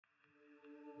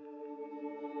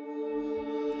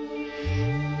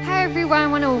everyone. I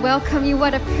want to welcome you.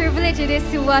 What a privilege it is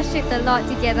to worship the Lord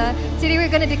together. Today we're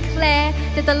going to declare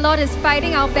that the Lord is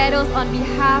fighting our battles on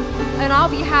our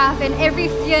behalf, and every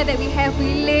fear that we have,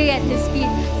 we lay at His feet.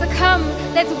 So come,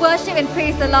 let's worship and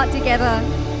praise the Lord together.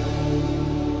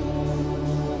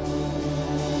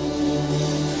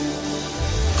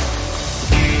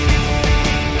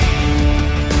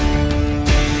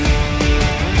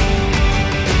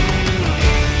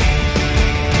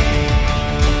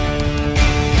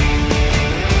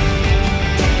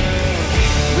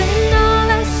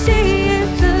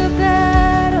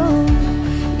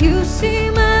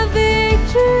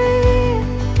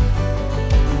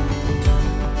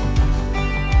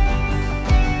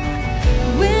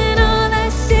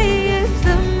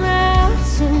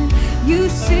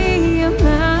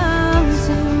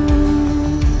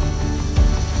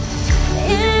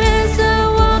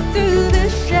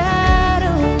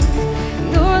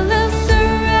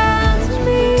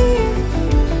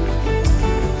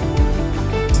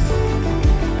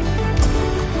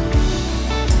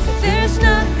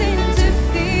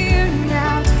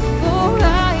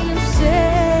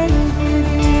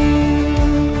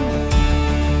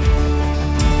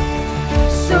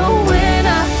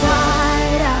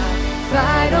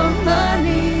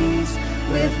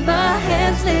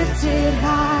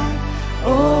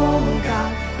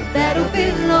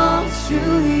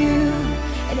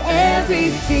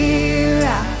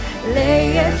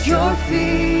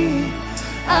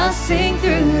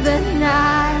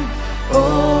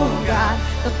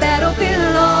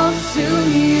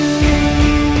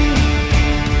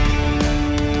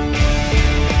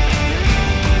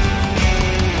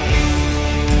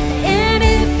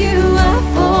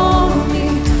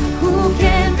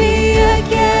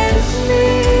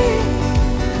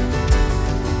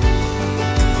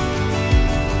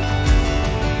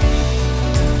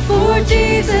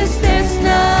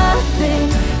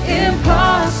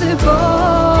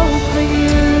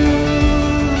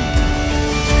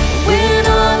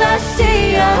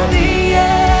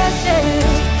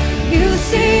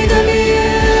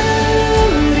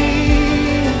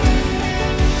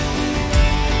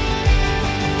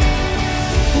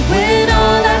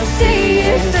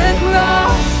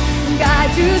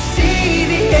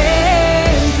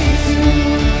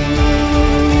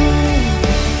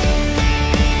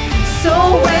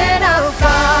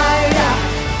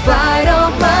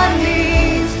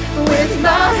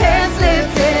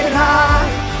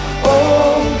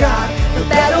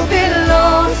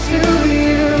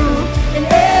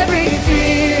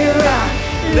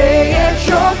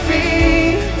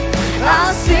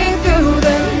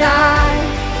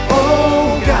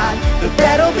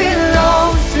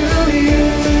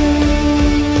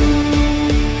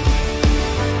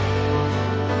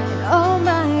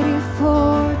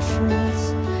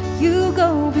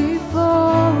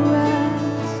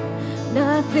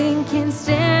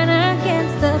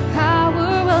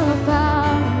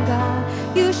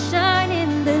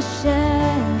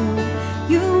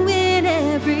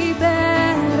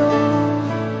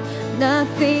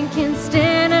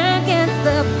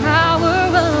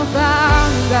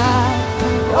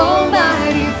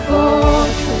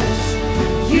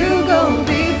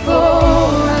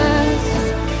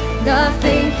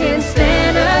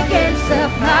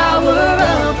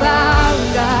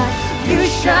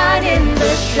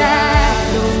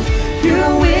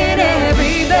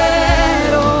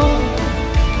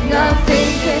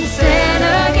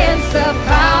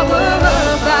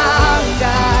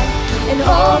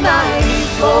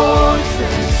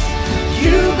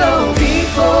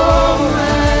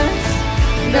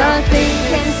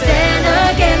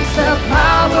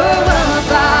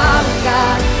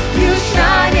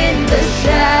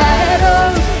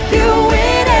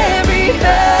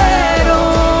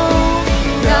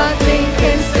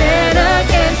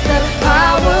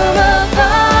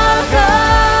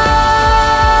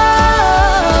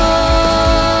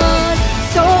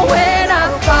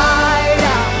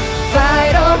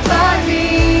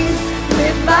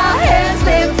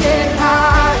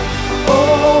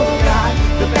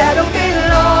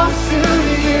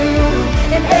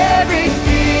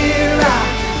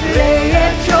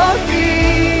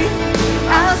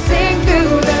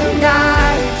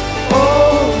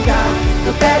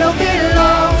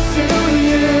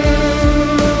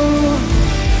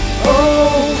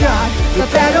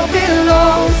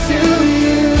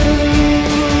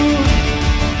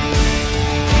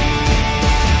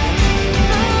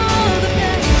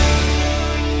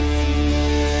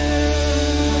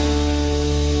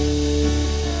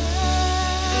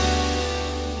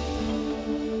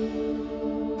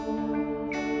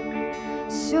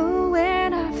 So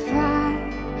when I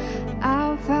fight,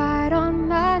 I'll fight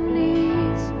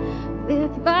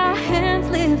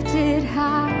lifted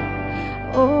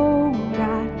high. Oh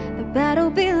God, the battle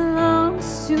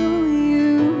belongs to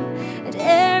you, and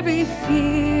every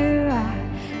fear I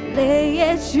lay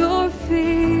at your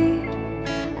feet.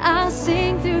 I'll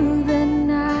sing through the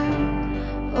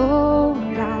night. Oh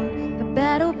God, the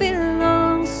battle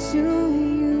belongs to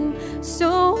you.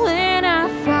 So when I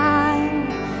fight,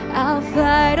 I'll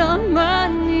fight on my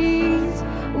knees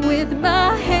with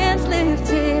my hands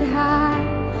lifted high.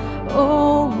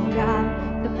 Oh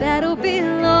God, the battle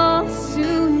belongs to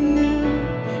you,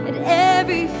 and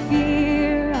every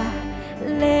fear I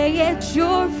lay at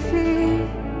your feet.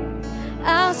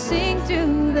 I'll sing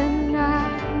through the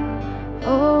night.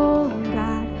 Oh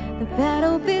God, the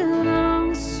battle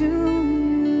belongs to you.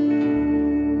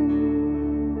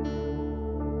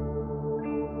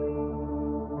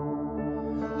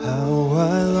 How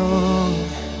I long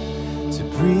to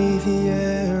breathe the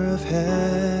air of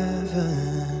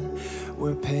heaven,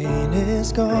 where pain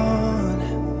is gone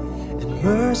and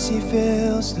mercy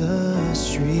fills the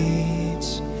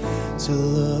streets, to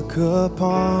look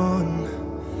upon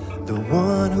the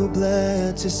one who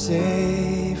bled to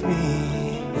save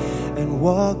me and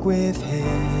walk with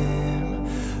him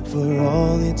for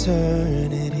all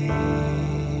eternity.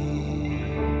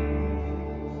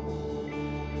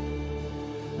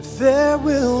 There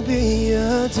will be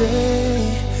a day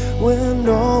when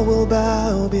all will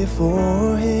bow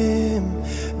before him.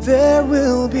 There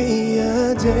will be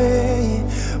a day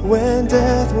when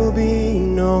death will be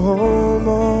no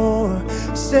more,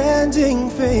 standing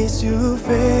face to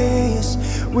face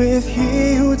with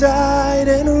he who died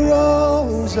and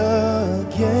rose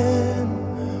again.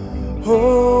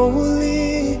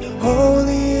 Holy,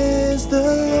 holy is the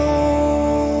Lord.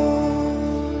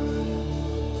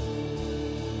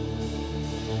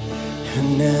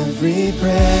 And every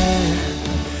prayer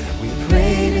we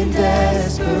prayed in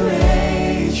desperation,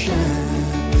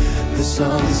 the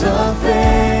songs of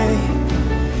faith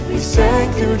we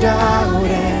sang through doubt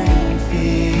and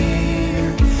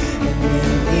fear, and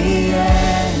in the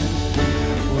end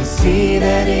we'll see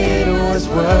that it was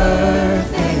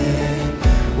worth it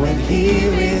when he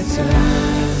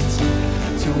returns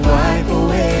to wipe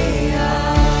away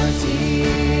our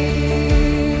tears.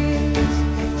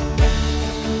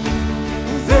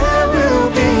 There will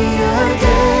be a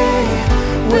day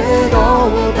when all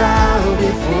will bow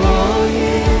before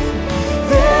him.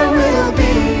 There will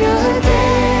be a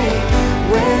day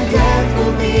when death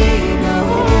will be no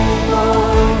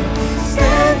more,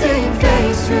 standing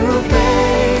face to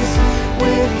face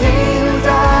with he who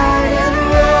died and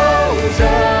rose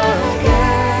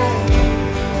again.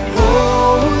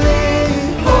 Holy,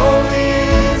 holy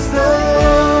is the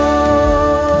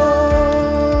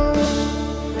Lord.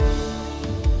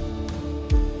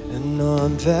 And on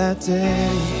that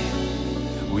day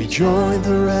we join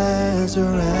the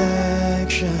resurrection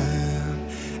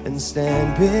and stand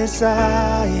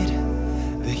beside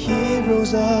the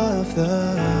heroes of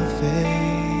the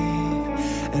faith,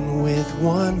 and with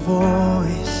one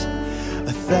voice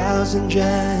 1,000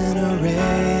 generations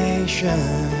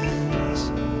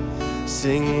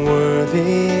sing,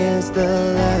 worthy is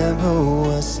the Lamb who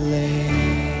was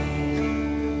slain.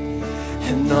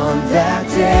 And on that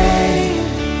day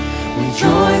we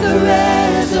join the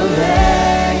resurrection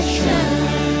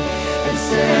and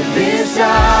stand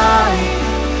beside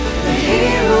the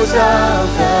heroes of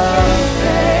the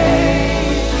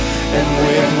faith, and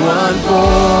with one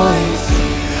voice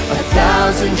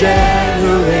 1,000 generations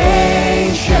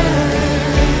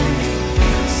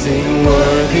sing,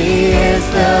 worthy is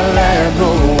the Lamb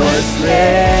who was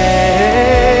slain.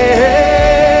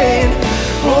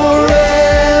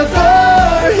 Forever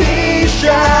he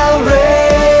shall reign.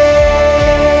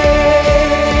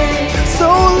 So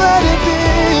let it be,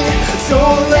 so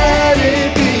let it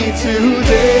be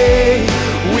today.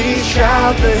 We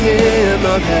shout the hymn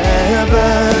of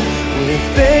heaven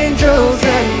with angels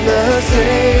and the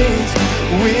saints.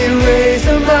 We raise a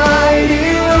mighty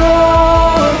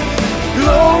roar,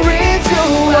 glory to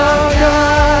our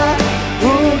God,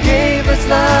 who gave us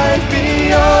life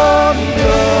beyond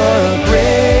the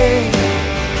grave.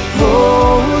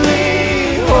 Holy,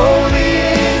 holy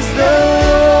is the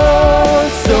Lord.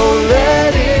 So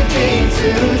let it be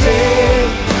today.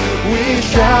 We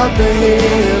shout the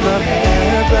hymn of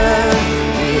heaven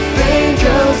with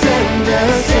angels and the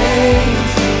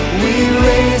saints. We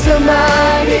raise a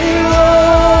mighty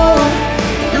roar,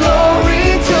 glory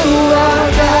to our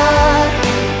God,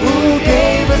 who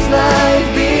gave us life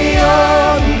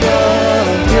beyond the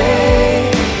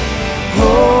grave.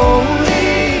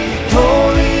 Holy,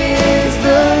 holy is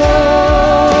the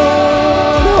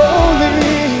Lord.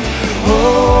 Holy,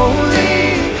 holy,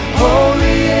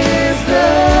 holy is the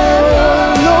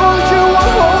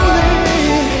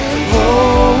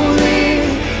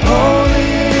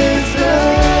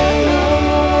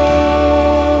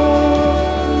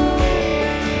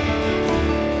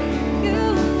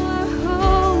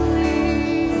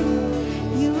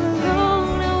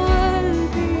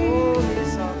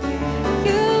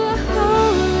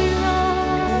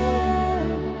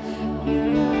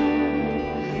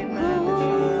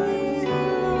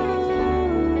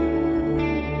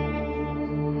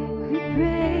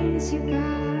you,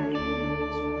 God.